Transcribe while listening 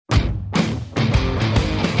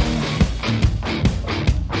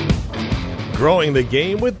Growing the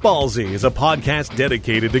Game with Ballsy is a podcast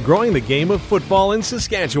dedicated to growing the game of football in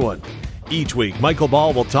Saskatchewan. Each week, Michael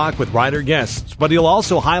Ball will talk with rider guests, but he'll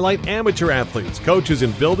also highlight amateur athletes, coaches,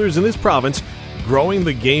 and builders in this province growing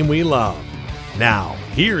the game we love. Now,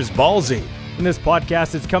 here's Ballsy. In this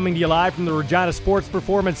podcast, it's coming to you live from the Regina Sports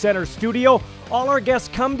Performance Center studio. All our guests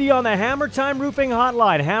come to you on the Hammer Time Roofing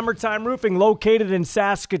hotline. Hammer Time Roofing, located in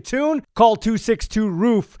Saskatoon. Call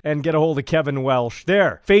 262-ROOF and get a hold of Kevin Welsh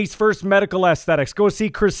there. Face First Medical Aesthetics. Go see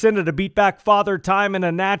Crescinda to beat back Father Time in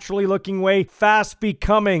a naturally looking way, fast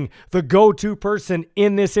becoming the go-to person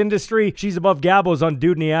in this industry. She's above Gabos on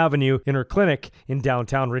Dudney Avenue in her clinic in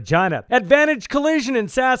downtown Regina. Advantage Collision in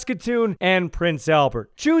Saskatoon and Prince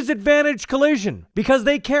Albert. Choose Advantage Collision because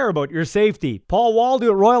they care about your safety. Paul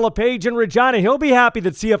Waldo at Royal LePage in Regina. He'll be happy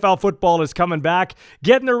that CFL football is coming back.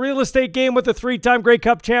 Get in the real estate game with the three-time Grey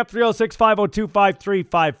Cup champ,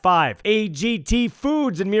 306-502-5355. AGT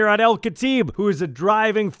Foods in Murad El Khatib, who is a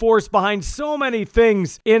driving force behind so many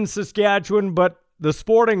things in Saskatchewan, but the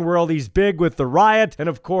sporting world, he's big with the Riot and,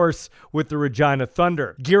 of course, with the Regina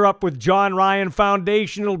Thunder. Gear up with John Ryan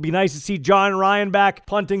Foundation. It'll be nice to see John Ryan back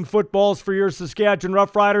punting footballs for your Saskatchewan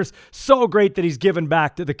Roughriders. So great that he's given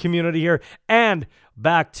back to the community here and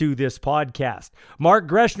back to this podcast. Mark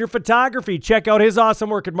Greshner Photography. Check out his awesome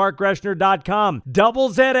work at markgreshner.com. Double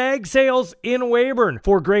Z Ag Sales in Weyburn.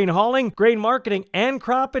 For grain hauling, grain marketing, and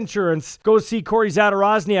crop insurance, go see Corey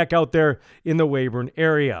Zadarozniak out there in the Weyburn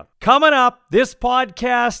area. Coming up, this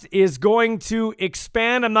podcast is going to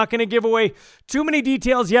expand. I'm not going to give away too many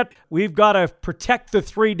details yet. We've got to protect the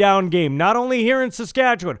three-down game, not only here in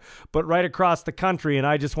Saskatchewan, but right across the country. And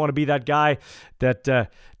I just want to be that guy that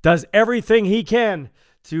does everything he can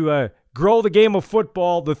to grow the game of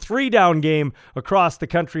football, the three-down game across the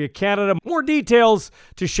country of Canada. More details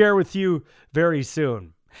to share with you very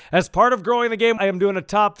soon. As part of growing the game, I am doing a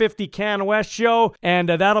Top 50 Can West show, and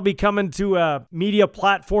that'll be coming to a media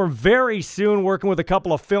platform very soon, working with a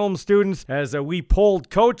couple of film students as we polled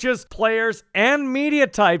coaches, players, and media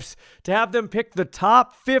types to have them pick the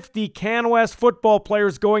top 50 Can West football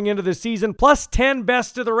players going into the season, plus 10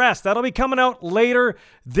 best of the rest. That'll be coming out later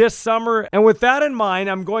this summer. And with that in mind,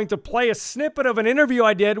 I'm going to play a snippet of an interview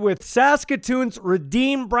I did with Saskatoon's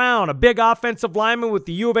Radim Brown, a big offensive lineman with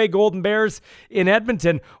the U of A Golden Bears in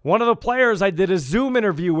Edmonton. One of the players I did a Zoom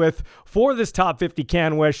interview with for this Top 50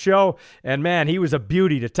 Can West show, and man, he was a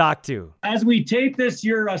beauty to talk to. As we tape this,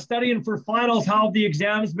 you're studying for finals. How have the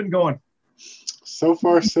exams been going? So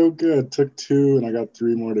far, so good. Took 2, and I got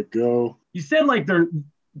 3 more to go. You said like the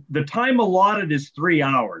time allotted is 3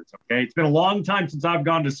 hours, okay? It's been a long time since I've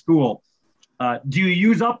gone to school. Do you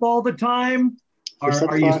use up all the time? For some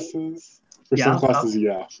classes,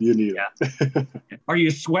 yeah, you need it. Are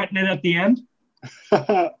you sweating it at the end?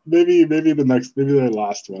 maybe their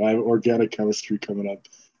last one. I have organic chemistry coming up.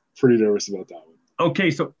 Pretty nervous about that one. Okay,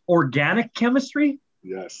 so organic chemistry?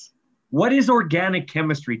 Yes. What is organic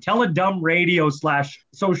chemistry? Tell a dumb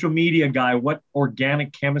radio/social media guy what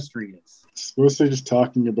organic chemistry is. It's mostly just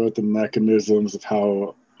talking about the mechanisms of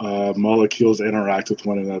how molecules interact with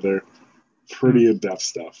one another. Pretty in-depth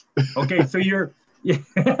stuff. Okay, so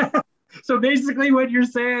so basically what you're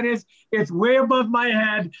saying is it's way above my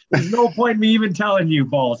head. There's no point in me even telling you,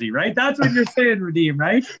 Ballsy, right? That's what you're saying, Radim,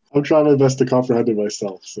 right? I'm trying my best to comprehend it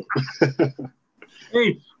myself. So.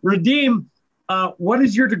 Hey, Radim, what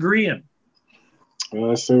is your degree in?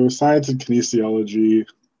 So science and kinesiology,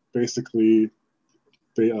 basically,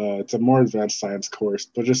 it's a more advanced science course,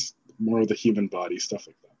 but just more of the human body, stuff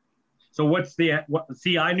like that. So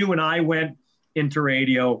see, I knew when I went into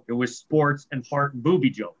radio, it was sports and fart and booby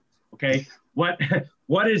jokes. Okay.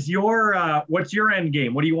 What's your end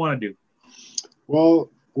game? What do you want to do? Well,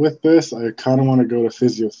 with this, I kind of want to go to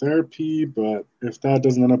physiotherapy, but if that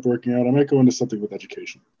doesn't end up working out, I might go into something with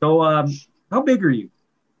education. So, how big are you?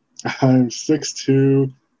 I'm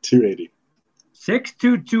 6'2", 280.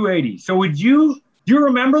 6'2", 280. So do you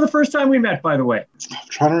remember the first time we met, by the way? I'm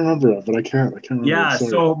trying to remember it, but I can't remember. Yeah.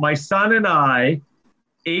 So my son and I,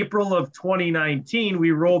 April of 2019,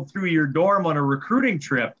 we rolled through your dorm on a recruiting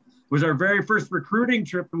trip. It was our very first recruiting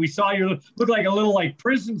trip, and we saw you look like a little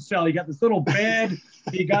prison cell. You got this little bed,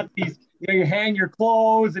 you got these, you hang your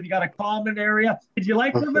clothes, and you got a common area. Did you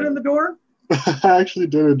like living in the dorm? I actually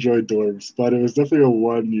did enjoy dorms, but it was definitely a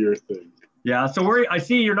 1-year thing. Yeah. So I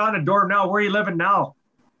see you're not in a dorm now. Where are you living now?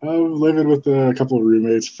 I'm living with a couple of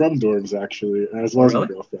roommates from dorms, actually, as well as my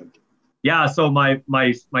girlfriend. Yeah. So my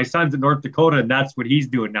son's in North Dakota, and that's what he's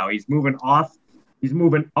doing now. He's moving off. He's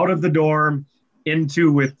moving out of the dorm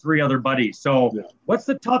into with 3 other buddies. So What's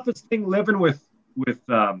the toughest thing living with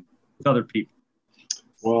other people?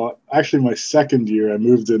 Well, actually, my second year, I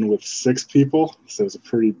moved in with 6 people. So it was a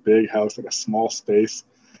pretty big house in a small space.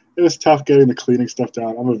 It was tough getting the cleaning stuff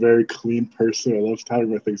down. I'm a very clean person. I love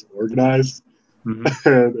having my things organized. And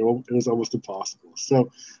it was almost impossible.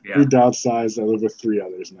 So we downsized. I live with 3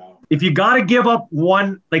 others now. If you got to give up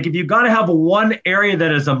one, like if you got to have one area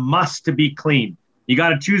that is a must to be clean, you got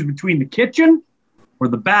to choose between the kitchen or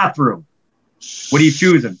the bathroom. What are you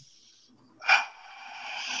choosing?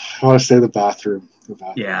 I want to say the bathroom.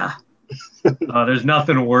 Yeah. There's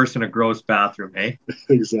nothing worse than a gross bathroom, eh?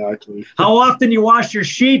 Exactly. How often you wash your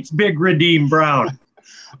sheets, Big Redeem Brown?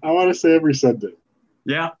 I want to say every Sunday.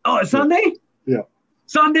 Yeah. Oh, Sunday? Yeah.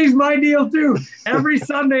 Sunday's my deal too. Every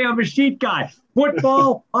Sunday I'm a sheet guy.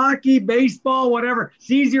 Football, hockey, baseball, whatever.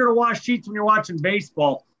 It's easier to wash sheets when you're watching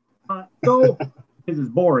baseball. So this is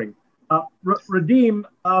boring. Redeem,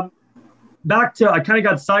 back to, I kind of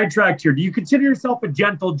got sidetracked here. Do you consider yourself a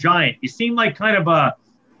gentle giant? You seem like kind of a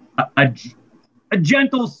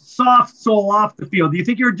gentle, soft soul off the field. Do you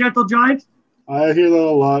think you're a gentle giant? I hear that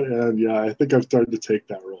a lot, and yeah, I think I've started to take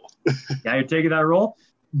that role. Yeah, you're taking that role?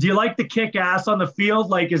 Do you like to kick ass on the field?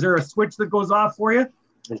 Like, is there a switch that goes off for you?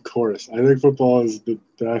 Of course. I think football is the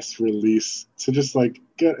best release to just, like,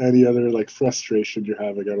 get any other, like, frustration you're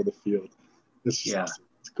having out of the field. It's just awesome.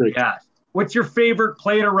 It's great. Yeah. What's your favorite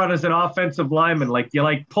play to run as an offensive lineman? Like, do you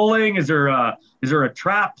like pulling? Is there a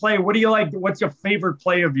trap play? What do you like? What's your favorite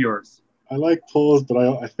play of yours? I like pulls, but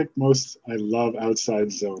I think I love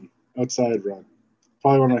outside zone, outside run.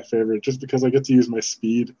 Probably one of my favorite, just because I get to use my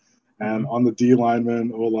speed. And on the D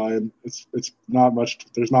lineman, O line, it's not much.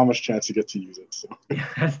 There's not much chance you get to use it. So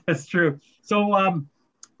yeah, that's true. So,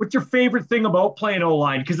 what's your favorite thing about playing O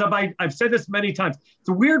line? Because I've said this many times. It's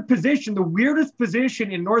a weird position, the weirdest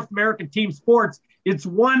position in North American team sports. It's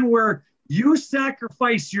one where you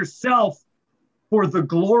sacrifice yourself for the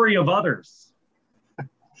glory of others.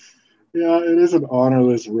 Yeah, it is an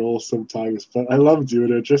honorless role sometimes, but I love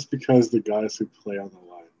doing it just because the guys who play on the line.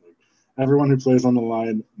 Everyone who plays on the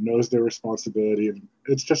line knows their responsibility, and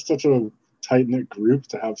it's just such a tight-knit group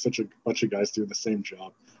to have such a bunch of guys doing the same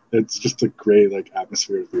job. It's just a great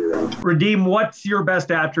atmosphere to be around. Redeem, what's your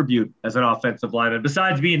best attribute as an offensive lineman?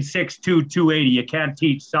 Besides being 6'2", 280, you can't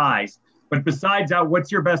teach size. But besides that,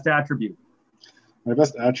 what's your best attribute? My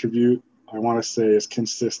best attribute, I want to say, is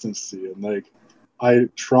consistency. And I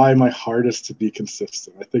try my hardest to be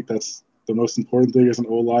consistent. I think that's the most important thing as an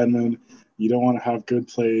O-lineman. You don't want to have good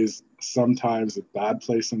plays sometimes, a bad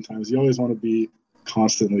play sometimes. You always want to be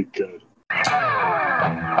constantly good.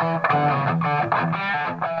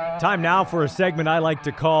 Time now for a segment I like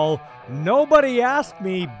to call Nobody Asked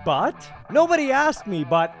Me But. Nobody asked me,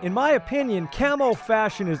 but in my opinion, camo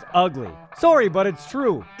fashion is ugly. Sorry, but it's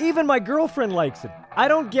true. Even my girlfriend likes it. I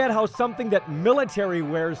don't get how something that military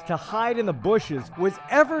wears to hide in the bushes was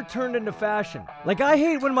ever turned into fashion. Like, I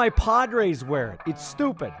hate when my Padres wear it. It's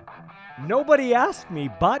stupid. Nobody asked me,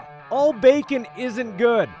 but all bacon isn't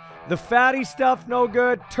good. The fatty stuff, no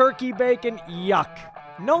good. Turkey bacon, yuck.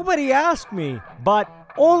 Nobody asked me, but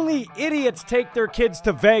only idiots take their kids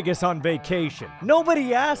to Vegas on vacation.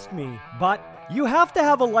 Nobody asked me, but you have to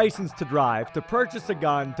have a license to drive, to purchase a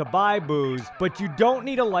gun, to buy booze, but you don't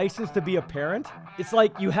need a license to be a parent? It's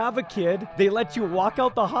like you have a kid, they let you walk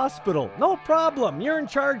out the hospital. No problem, you're in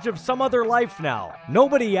charge of some other life now.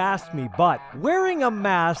 Nobody asked me, but wearing a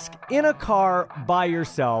mask in a car by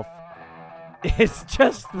yourself is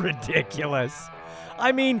just ridiculous.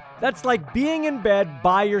 I mean, that's like being in bed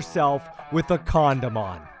by yourself with a condom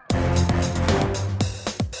on.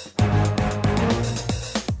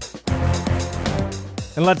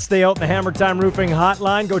 And let's stay out in the Hammer Time Roofing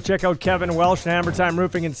hotline. Go check out Kevin Welsh and Hammer Time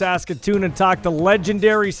Roofing in Saskatoon and talk to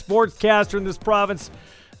legendary sportscaster in this province,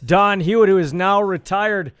 Don Hewitt, who is now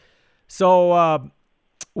retired. So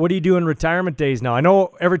what do you do in retirement days now? I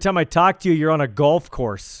know every time I talk to you, you're on a golf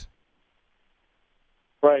course.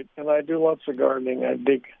 Right, and I do lots of gardening. I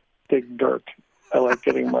dig dirt. I like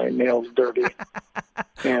getting my nails dirty.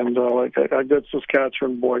 And like a good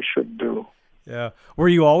Saskatchewan boy should do. Yeah. Were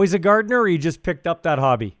you always a gardener, or you just picked up that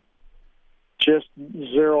hobby? Just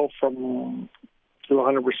zero from to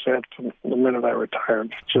 100% from the minute I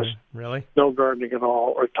retired. Just really no gardening at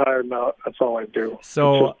all. Retired now. That's all I do.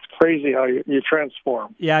 So it's crazy how you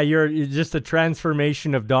transform. Yeah, you're just a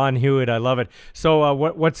transformation of Don Hewitt. I love it. So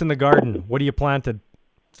what's in the garden? What have you planted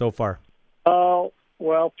so far?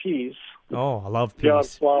 Well, peas. Oh, I love peas. John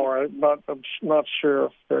flower. I'm not sure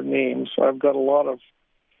of their names. I've got a lot of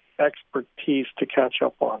expertise to catch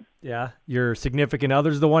up on. Yeah, your significant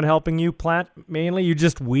other's the one helping you plant mainly? You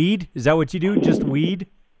just weed? Is that what you do? Just weed?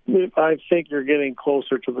 I think you're getting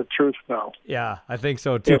closer to the truth now. Yeah, I think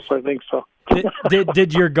so too. Yes, I think so.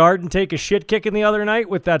 Did your garden take a shit kicking the other night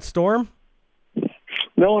with that storm?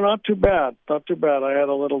 No, not too bad. Not too bad. I had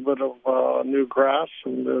a little bit of new grass,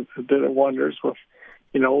 and it did wonders with,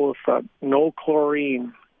 no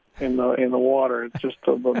chlorine in the water. It's just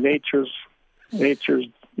the nature's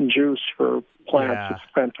juice for plants. Yeah. It's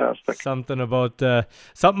fantastic. Something about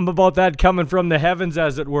that coming from the heavens,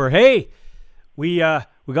 as it were. Hey, we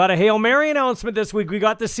got a Hail Mary announcement this week. We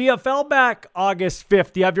got the CFL back August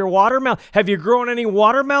 5th. Do you have your watermelon? Have you grown any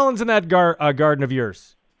watermelons in that garden of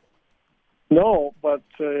yours? No, but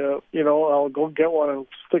I'll go get one and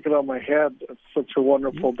stick it on my head. It's such a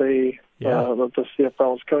wonderful day that the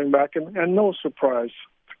CFL is coming back, and no surprise,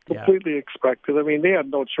 completely expected. I mean, they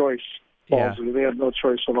had no choice. Ballsy. They had no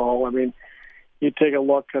choice at all. I mean, you take a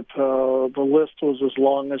look at the list was as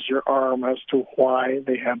long as your arm as to why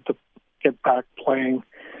they had to get back playing,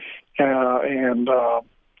 and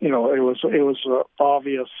it was an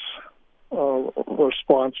obvious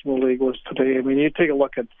response from the league was today. I mean, you take a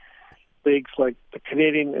look at leagues like the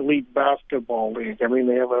Canadian Elite Basketball League. I mean,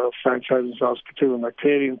 they have a franchise in Saskatoon, the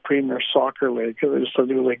Canadian Premier Soccer League. It's a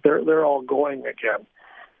new league. They're all going again.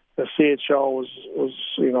 The CHL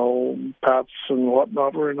was Pats and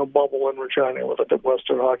whatnot were in a bubble in Regina with the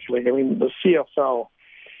Western Hockey League. I mean, the CFL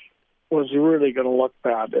was really going to look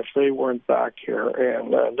bad if they weren't back here,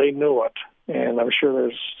 and they knew it. And I'm sure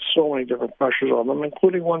there's so many different pressures on them,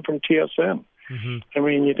 including one from TSN. Mm-hmm. I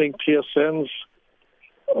mean, you think TSN's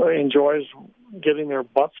enjoys getting their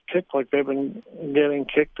butts kicked like they've been getting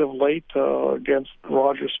kicked of late against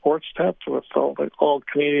Rogers Sportsnet with all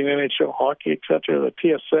Canadian NHL hockey, etc. The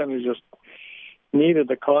TSN has just needed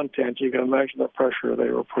the content. You can imagine the pressure they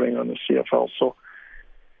were putting on the CFL. So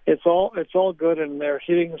it's all good, and they're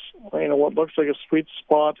hitting what looks like a sweet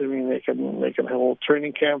spot. I mean, they can have a little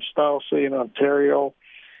training camp style, say in Ontario.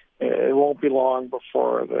 It won't be long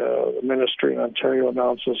before the ministry in Ontario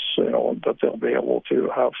announces, that they'll be able to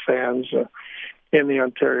have fans in the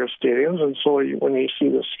Ontario stadiums. And so when you see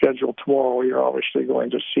the schedule tomorrow, you're obviously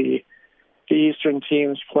going to see the Eastern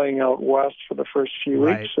teams playing out west for the first few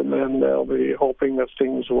weeks, and then they'll be hoping that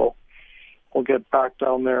things will get back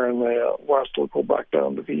down there, and the west will go back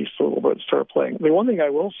down to the east a little bit and start playing. The one thing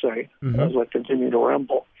I will say, as I continue to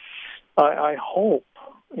ramble, I hope,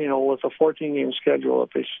 with a 14-game schedule,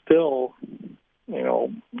 that they still,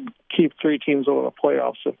 keep 3 teams out of the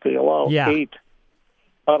playoffs. If they allow 8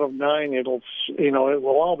 out of 9, it will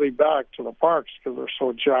all be back to the parks because they're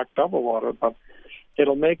so jacked up about it. But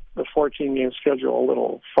it'll make the 14-game schedule a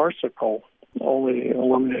little farcical, only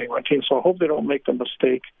eliminating one team. So I hope they don't make the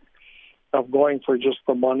mistake of going for just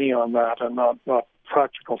the money on that and not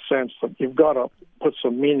practical sense. That you've got to put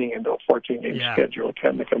some meaning into a 14-game schedule. It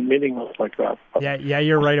can't make a meaningless like that. But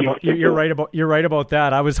you're right about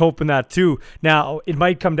that. I was hoping that too. Now it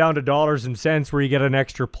might come down to dollars and cents where you get an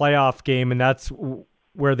extra playoff game, and that's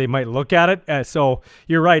where they might look at it. So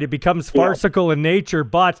you're right. It becomes farcical in nature,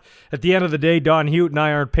 but at the end of the day, Don Hewitt and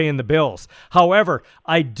I aren't paying the bills. However,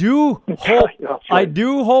 I do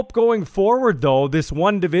hope going forward, though, this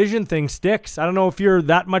one division thing sticks. I don't know if you're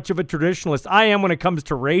that much of a traditionalist. I am when it comes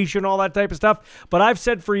to race and all that type of stuff, but I've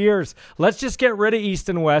said for years, let's just get rid of East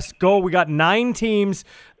and West. Go. We got 9 teams.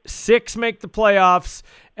 6 make the playoffs,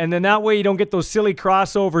 and then that way you don't get those silly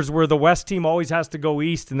crossovers where the West team always has to go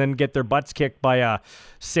East and then get their butts kicked by a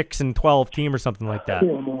 6-12 team or something like that.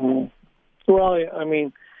 Well, I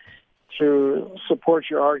mean, to support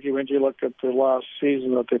your argument, you look at the last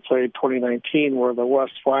season that they played, 2019, where the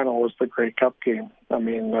West final was the Grey Cup game. I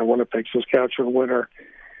mean, the Winnipeg Saskatchewan winner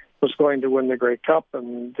was going to win the Grey Cup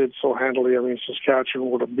and did so handily. I mean, Saskatchewan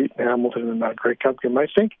would have beaten Hamilton in that Grey Cup game. I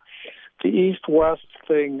think the East-West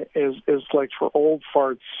thing is like for old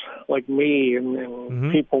farts like me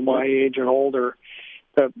and people my age and older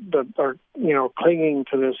that are, clinging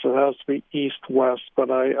to this. It has to be East-West,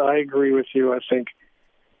 but I agree with you. I think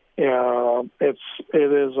it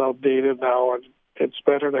is outdated now, and it's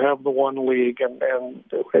better to have the one league, and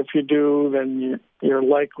if you do, then you're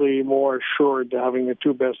likely more assured to having the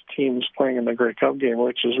 2 best teams playing in the Grey Cup game,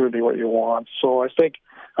 which is really what you want. So I think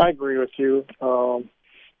I agree with you.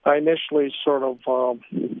 I initially sort of,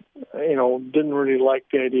 didn't really like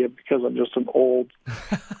the idea because I'm just an old,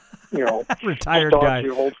 retired guy,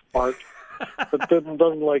 old fart that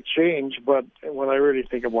doesn't like change. But when I really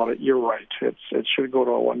think about it, you're right. It should go to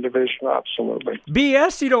a one division, absolutely.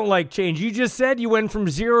 BS, you don't like change. You just said you went from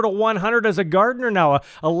 0 to 100 as a gardener now,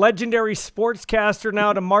 a legendary sportscaster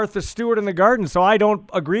now to Martha Stewart in the Garden. So I don't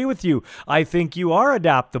agree with you. I think you are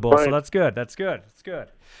adaptable. Right. So that's good.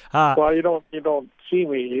 Well, you don't see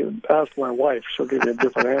me, you ask my wife. She'll give you a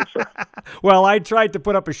different answer. Well, I tried to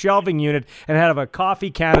put up a shelving unit and had a coffee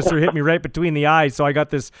canister hit me right between the eyes, so I got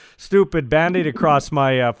this stupid Band-Aid across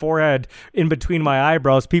my forehead in between my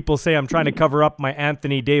eyebrows. People say I'm trying to cover up my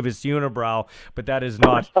Anthony Davis unibrow, but that is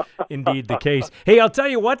not indeed the case. Hey, I'll tell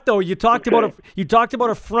you what, though. You talked about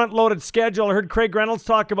a front-loaded schedule. I heard Craig Reynolds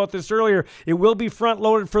talk about this earlier. It will be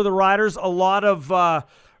front-loaded for the Riders. A lot of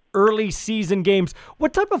early season games.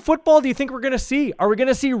 What type of football do you think we're going to see? Are we going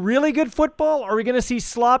to see really good football, or are we going to see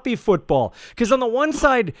sloppy football? Because on the one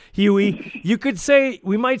side, Huey, you could say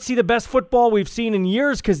we might see the best football we've seen in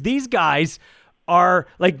years, because these guys are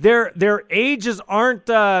like their ages aren't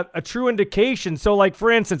a true indication. So, like,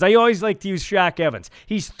 for instance, I always like to use Shaq Evans.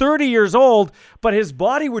 He's 30 years old, but his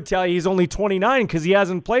body would tell you he's only 29 because he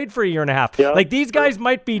hasn't played for a year and a half. Yeah. Like, these guys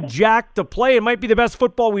might be jacked to play. It might be the best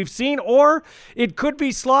football we've seen, or it could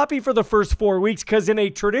be sloppy for the first 4 weeks, because in a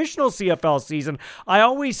traditional CFL season, I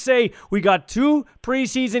always say we got 2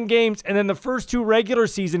 preseason games, and then the first 2 regular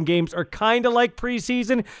season games are kind of like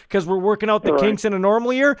preseason because we're working out the kinks in a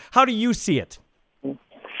normal year. How do you see it?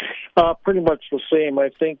 Pretty much the same. I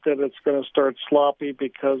think that it's going to start sloppy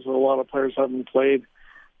because a lot of players haven't played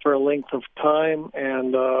for a length of time,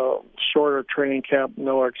 and shorter training camp,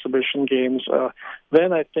 no exhibition games.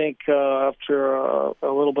 Then I think after a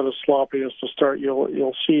little bit of sloppiness to start,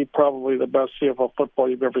 you'll see probably the best CFL football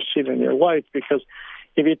you've ever seen in your life, because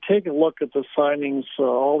if you take a look at the signings,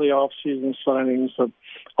 all the off-season signings that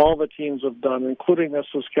all the teams have done, including the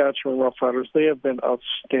Saskatchewan Roughriders, they have been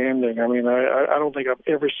outstanding. I mean, I don't think I've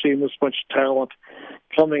ever seen this much talent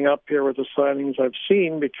coming up here with the signings I've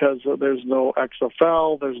seen, because there's no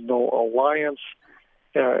XFL, there's no alliance.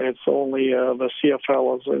 It's only the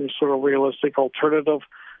CFL as a sort of realistic alternative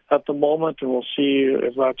at the moment, and we'll see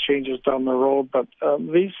if that changes down the road. But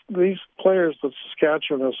these players that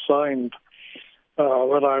Saskatchewan has signed,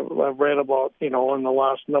 that I've read about, in the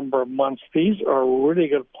last number of months, these are really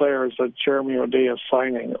good players that Jeremy O'Day is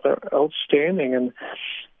signing. They're outstanding, and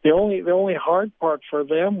the only hard part for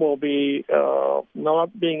them will be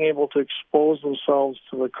not being able to expose themselves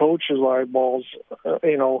to the coaches' eyeballs,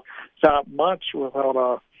 that much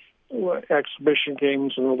without exhibition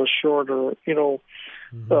games and with a shorter,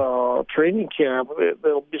 training camp.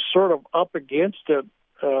 They'll be sort of up against it,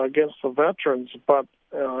 against the veterans, but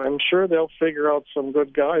I'm sure they'll figure out some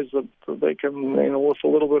good guys that they can, with a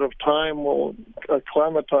little bit of time, will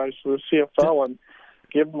acclimatize to the CFL and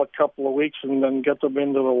give them a couple of weeks and then get them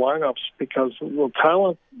into the lineups, because the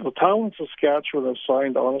talent Saskatchewan has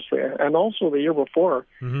signed, honestly, and also the year before,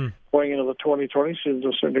 going into the 2020 season,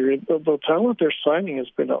 the talent they're signing has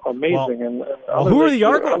been amazing. Who are the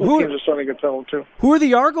Argos? Who are signing good talent too? Who are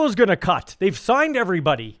the Argos going to cut? They've signed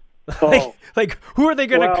everybody. Like, who are they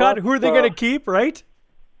going to cut? Who are they going to keep? Right?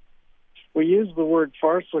 We used the word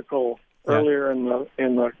farcical earlier in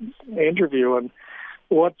the interview, and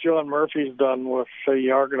what John Murphy's done with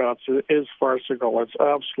the Argonauts is farcical. It's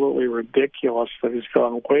absolutely ridiculous that he's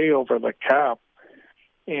gone way over the cap,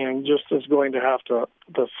 and just is going to have to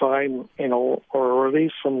sign, or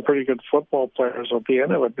release some pretty good football players at the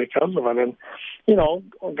end of it because of it.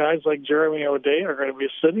 And guys like Jeremy O'Day are going to be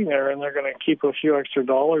sitting there, and they're going to keep a few extra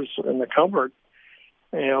dollars in the cupboard.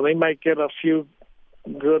 They might get a few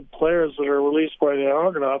good players that are released by the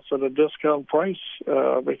Argonauts at a discount price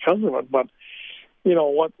because of it. But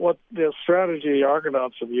what the strategy the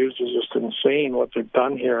Argonauts have used is just insane. What they've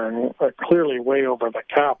done here, and clearly way over the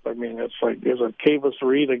cap. I mean, it's like, is it Kavis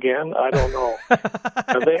Reed again? I don't know.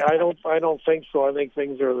 I don't think so. I think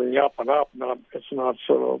things are the up and up. It's not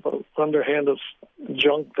sort of the underhanded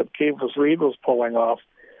junk that Kavis Reed was pulling off.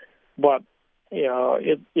 But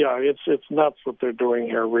it's nuts what they're doing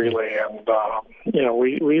here, really. And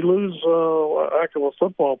we lose a heck of a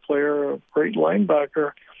football player, a great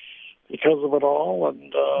linebacker, because of it all,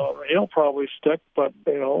 and he'll probably stick, but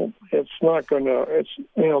it's not going to.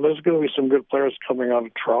 There's going to be some good players coming out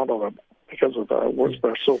of Toronto because of that.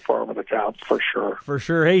 They're so far over the cap, for sure. For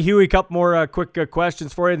sure. Hey, Huey, a couple more quick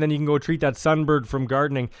questions for you, and then you can go treat that sunbird from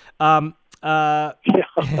gardening.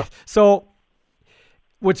 So,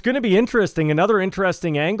 what's going to be interesting, another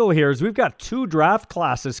interesting angle here, is we've got 2 draft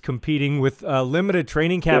classes competing with limited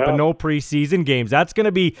training camp and no preseason games. That's going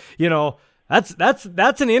to be, That's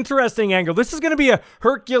an interesting angle. This is going to be a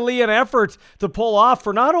Herculean effort to pull off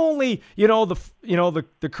for not only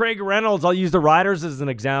the Craig Reynolds. I'll use the Riders as an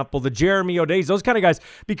example, the Jeremy O'Days, those kind of guys,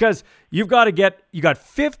 because you got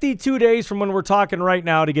 52 days from when we're talking right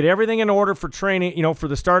now to get everything in order for training. For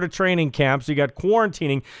the start of training camps. You got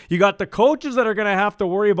quarantining. You got the coaches that are going to have to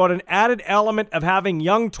worry about an added element of having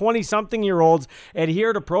young 20-something-year-olds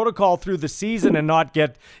adhere to protocol through the season and not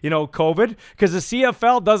get COVID, because the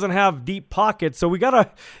CFL doesn't have deep pockets. So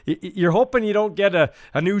you're hoping you don't get a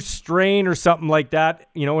new strain or something like that.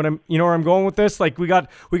 You know where I'm going with this? Like we got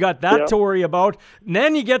that to worry about. And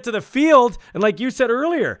then you get to the field, and like you said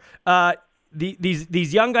earlier,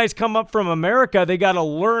 these young guys come up from America. They got to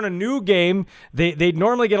learn a new game. They'd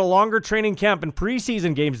normally get a longer training camp and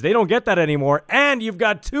preseason games. They don't get that anymore. And you've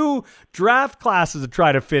got 2 draft classes to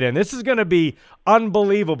try to fit in. This is going to be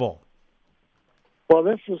unbelievable. Well,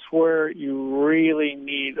 this is where you really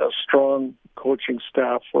need a strong coaching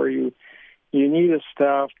staff, where you need a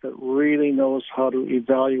staff that really knows how to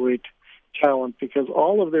evaluate talent, because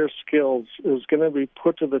all of their skills is going to be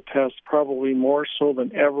put to the test probably more so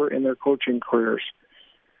than ever in their coaching careers.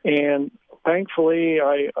 And thankfully,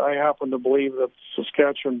 I happen to believe that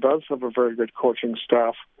Saskatchewan does have a very good coaching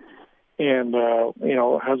staff, and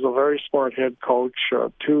has a very smart head coach,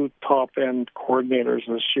 2 top-end coordinators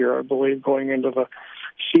this year, I believe, going into the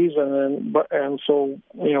season. And so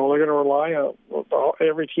they're going to rely on,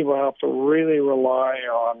 every team will have to really rely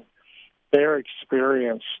on their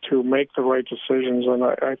experience to make the right decisions. And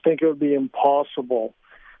I think it would be impossible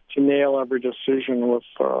to nail every decision with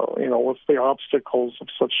the obstacles of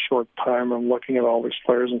such short time and looking at all these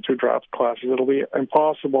players in 2 draft classes. It'll be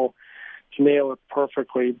impossible to nail it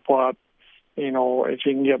perfectly, but if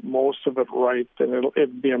you can get most of it right, then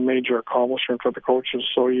it'd be a major accomplishment for the coaches.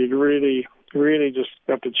 So you'd really, really just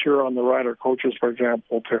have to cheer on the Rider coaches, for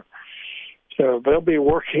example, they'll be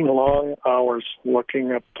working long hours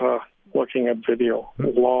looking at video,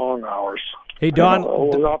 long hours. Hey, Don.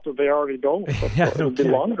 Not that they already don't, but it'll be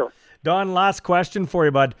longer. Don, last question for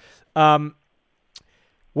you, bud.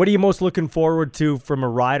 What are you most looking forward to from a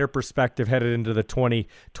Rider perspective headed into the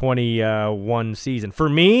 2021 season? For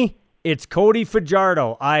me, it's Cody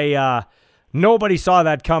Fajardo. Nobody saw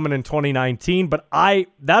that coming in 2019, but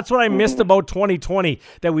that's what I missed about 2020,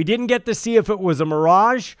 that we didn't get to see if it was a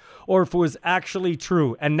mirage or if it was actually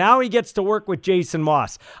true. And now he gets to work with Jason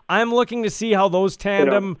Moss. I'm looking to see how that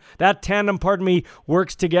tandem,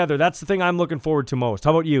 works together. That's the thing I'm looking forward to most.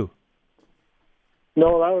 How about you?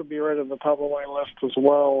 No, that would be right at the top of my list as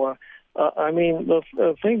well.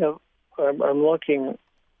 The thing that I'm looking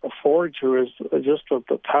forward to is just that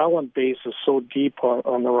the talent base is so deep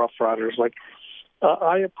on the Rough Riders. Like,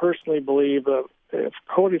 I personally believe that if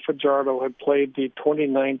Cody Fajardo had played the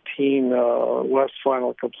 2019 West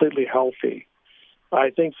Final completely healthy, I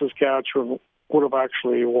think Saskatchewan would have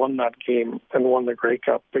actually won that game and won the Grey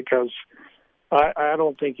Cup, because I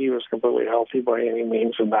don't think he was completely healthy by any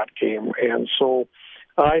means in that game. And so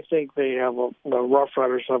I think the Rough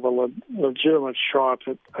Riders have a legitimate shot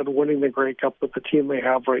at winning the Grey Cup with the team they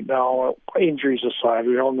have right now. Injuries aside,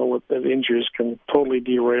 we all know that injuries can totally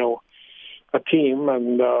derail a team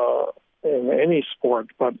and in any sport.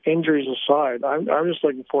 But injuries aside, I'm just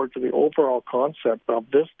looking forward to the overall concept of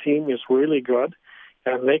this team is really good,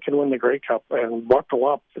 and they can win the Grey Cup. And buckle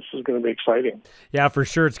up. This is going to be exciting. Yeah, for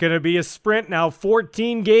sure. It's going to be a sprint now.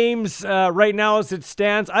 14 games right now as it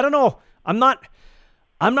stands. I don't know. I'm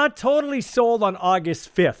not totally sold on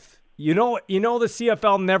August 5th. You know the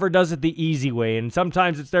CFL never does it the easy way, and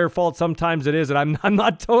sometimes it's their fault, sometimes it isn't. I'm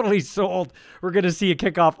not totally sold we're going to see a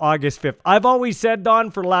kickoff August 5th. I've always said, Don,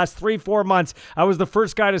 for the last 3-4 months, I was the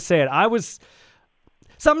first guy to say it.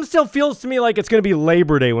 Something still feels to me like it's going to be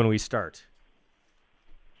Labor Day when we start.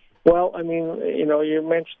 Well, you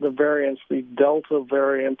mentioned the variants. The Delta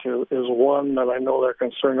variant is one that I know they're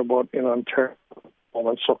concerned about in Ontario at the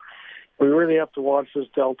moment. So we really have to watch this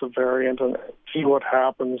Delta variant and see what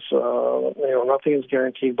happens. Nothing is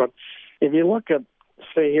guaranteed. But if you look at,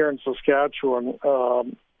 say, here in Saskatchewan,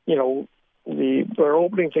 they're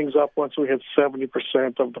opening things up once we hit 70%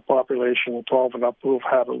 of the population 12 and up who have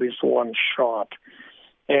had at least one shot.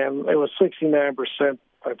 And it was 69%,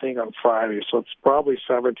 I think, on Friday. So it's probably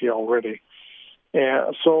 70 already.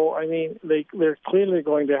 So, they're clearly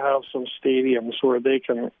going to have some stadiums where they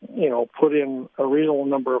can, put in a reasonable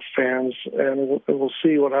number of fans, and we'll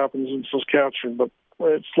see what happens in Saskatchewan. But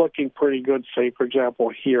it's looking pretty good, say, for example,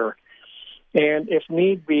 here. And if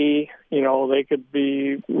need be, they could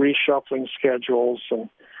be reshuffling schedules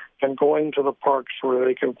and going to the parks where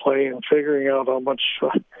they can play and figuring out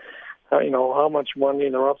how much money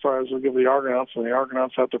the Rough Riders will give the Argonauts, and the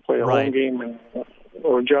Argonauts have to play a home game in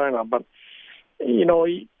Regina. But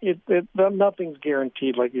nothing's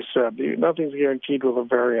guaranteed, like you said. Nothing's guaranteed with a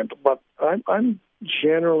variant. But I'm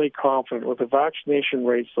generally confident with the vaccination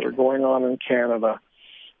rates that are going on in Canada.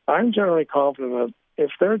 I'm generally confident that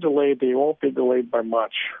if they're delayed, they won't be delayed by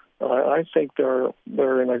much. I think they're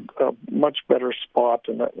in a much better spot,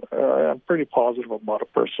 and I'm pretty positive about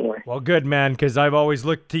it personally. Well, good, man, because I've always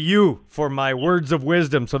looked to you for my words of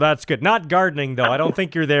wisdom, so that's good. Not gardening, though. I don't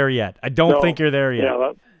think you're there yet. No, think you're there yet.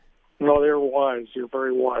 Yeah, they're wise. You're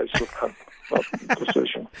very wise with that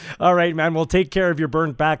decision. All right, man. Well, take care of your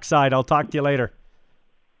burnt backside. I'll talk to you later.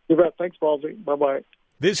 You bet. Thanks, Ballsy. Bye-bye.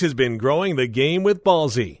 This has been Growing the Game with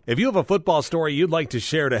Ballsy. If you have a football story you'd like to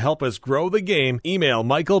share to help us grow the game, email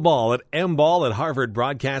Michael Ball at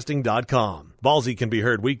mball@harvardbroadcasting.com. Ballsy can be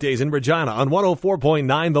heard weekdays in Regina on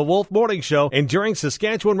 104.9 The Wolf Morning Show and during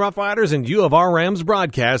Saskatchewan Roughriders and U of R Rams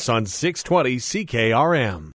broadcasts on 620 CKRM.